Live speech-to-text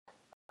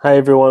Hi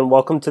everyone,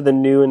 welcome to the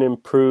new and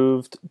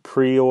improved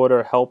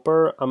pre-order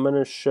helper. I'm going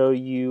to show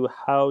you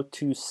how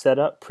to set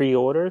up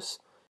pre-orders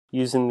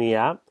using the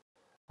app.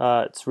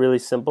 It's really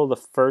simple. The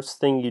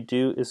first thing you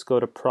do is go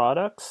to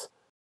products,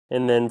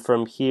 and then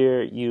from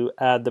here you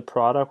add the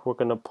product. We're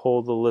going to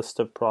pull the list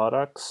of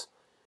products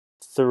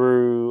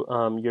through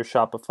your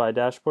Shopify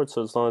dashboard.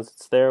 So as long as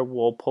it's there,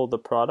 we'll pull the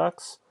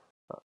products.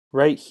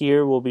 Right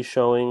here we'll be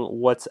showing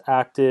what's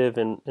active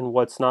and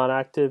what's not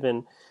active,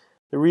 and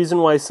the reason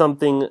why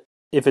something,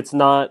 if it's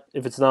not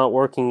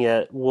working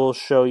yet, we'll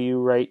show you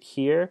right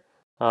here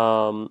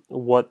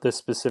what the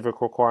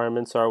specific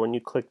requirements are when you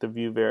click the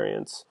view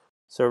variants.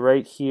 So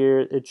right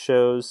here it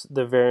shows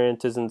the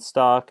variant is in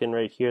stock, and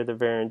right here the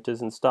variant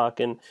is in stock.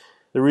 And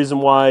the reason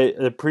why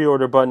the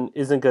pre-order button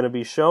isn't going to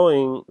be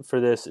showing for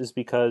this is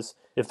because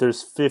if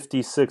there's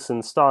 56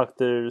 in stock,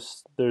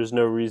 there's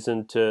no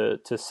reason to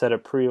set a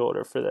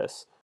pre-order for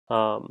this.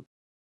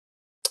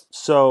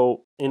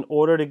 So in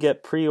order to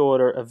get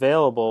pre-order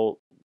available,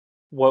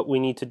 what we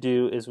need to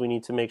do is we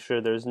need to make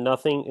sure there's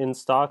nothing in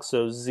stock,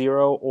 so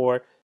zero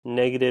or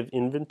negative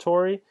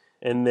inventory.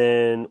 And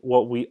then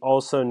what we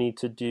also need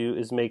to do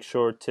is make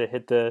sure to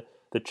hit the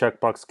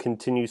checkbox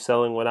continue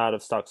selling when out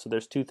of stock. So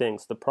there's two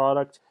things. The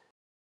product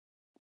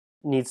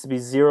needs to be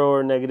zero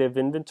or negative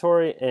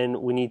inventory,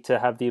 and we need to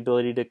have the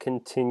ability to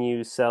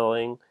continue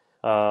selling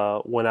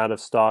when out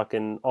of stock,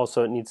 and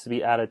also it needs to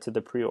be added to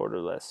the pre-order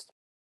list.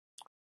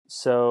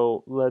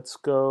 So let's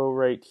go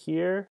right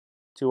here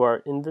to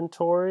our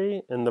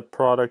inventory, and the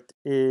product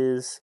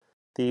is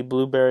the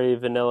Blueberry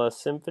Vanilla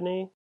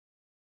Symphony.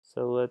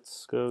 So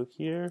let's go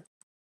here.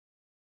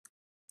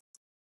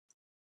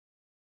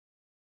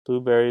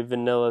 Blueberry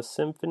Vanilla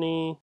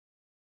Symphony,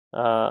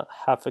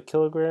 half a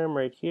kilogram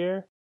right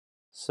here.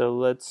 So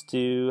let's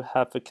do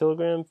half a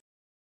kilogram.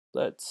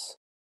 Let's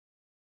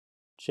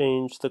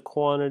change the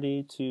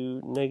quantity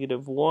to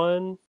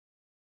 -1.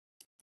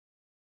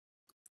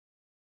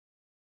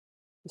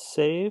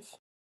 Save.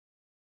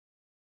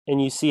 And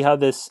you see how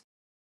this,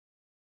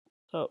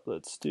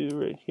 let's do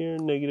right here,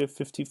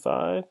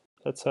 -55.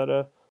 That's how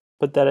to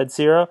put that at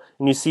 0.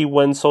 And you see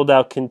when sold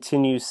out,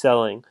 continue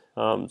selling.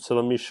 So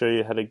let me show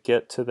you how to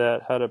get to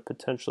that, how to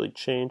potentially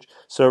change.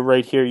 So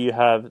right here you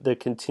have the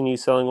continue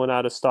selling when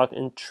out of stock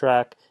and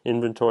track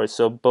inventory.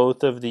 So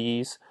both of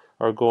these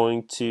are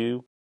going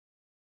to,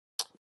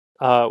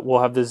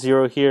 we'll have the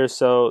 0 here.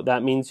 So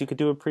that means you could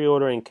do a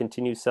pre-order and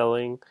continue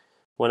selling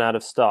when out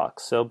of stock.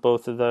 So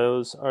both of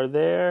those are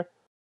there.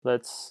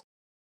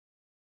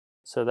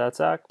 So that's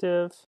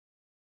active.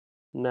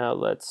 Now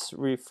let's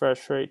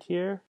refresh right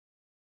here.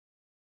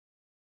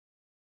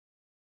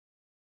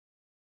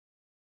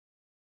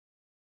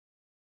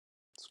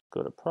 Let's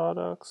go to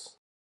products.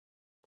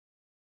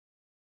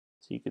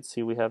 So you can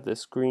see we have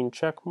this green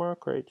check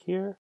mark right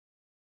here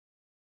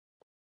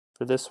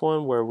for this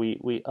one where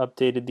we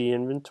updated the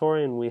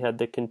inventory and we had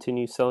the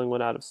continue selling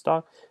when out of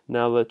stock.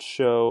 Now let's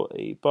show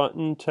a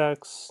button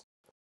text.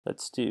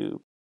 Let's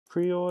do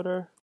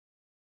pre-order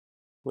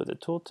with a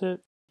tooltip.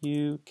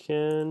 You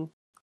can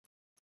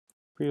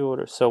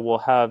pre-order. So we'll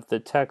have the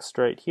text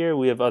right here.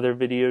 We have other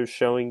videos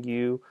showing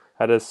you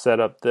how to set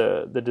up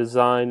the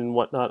design and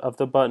whatnot of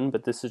the button,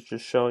 but this is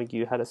just showing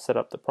you how to set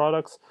up the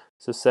products.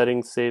 So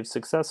settings saved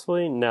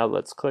successfully. Now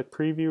let's click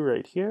preview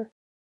right here.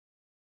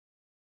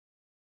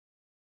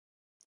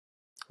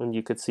 And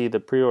you could see the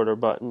pre-order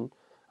button.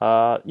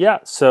 Yeah,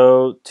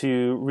 so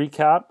to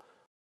recap,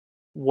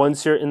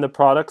 once you're in the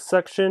product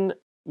section,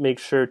 make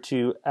sure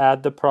to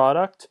add the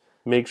product,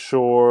 make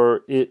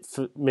sure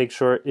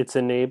it's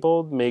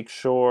enabled, make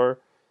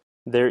sure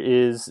there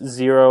is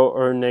 0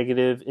 or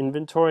negative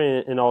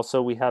inventory, and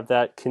also we have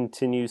that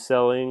continue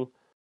selling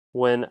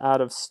when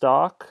out of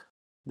stock,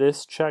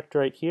 this checked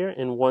right here.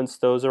 And once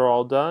those are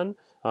all done,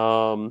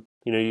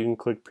 you can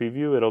click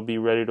preview. It'll be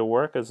ready to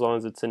work as long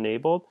as it's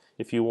enabled.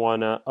 If you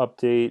want to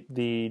update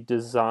the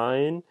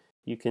design,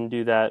 you can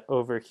do that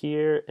over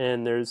here,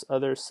 and there's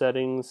other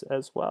settings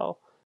as well.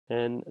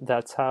 And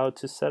that's how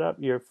to set up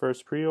your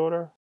first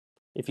pre-order.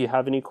 If you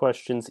have any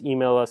questions,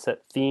 email us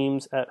at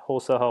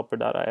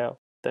themes@wholesalehelper.io.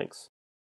 Thanks.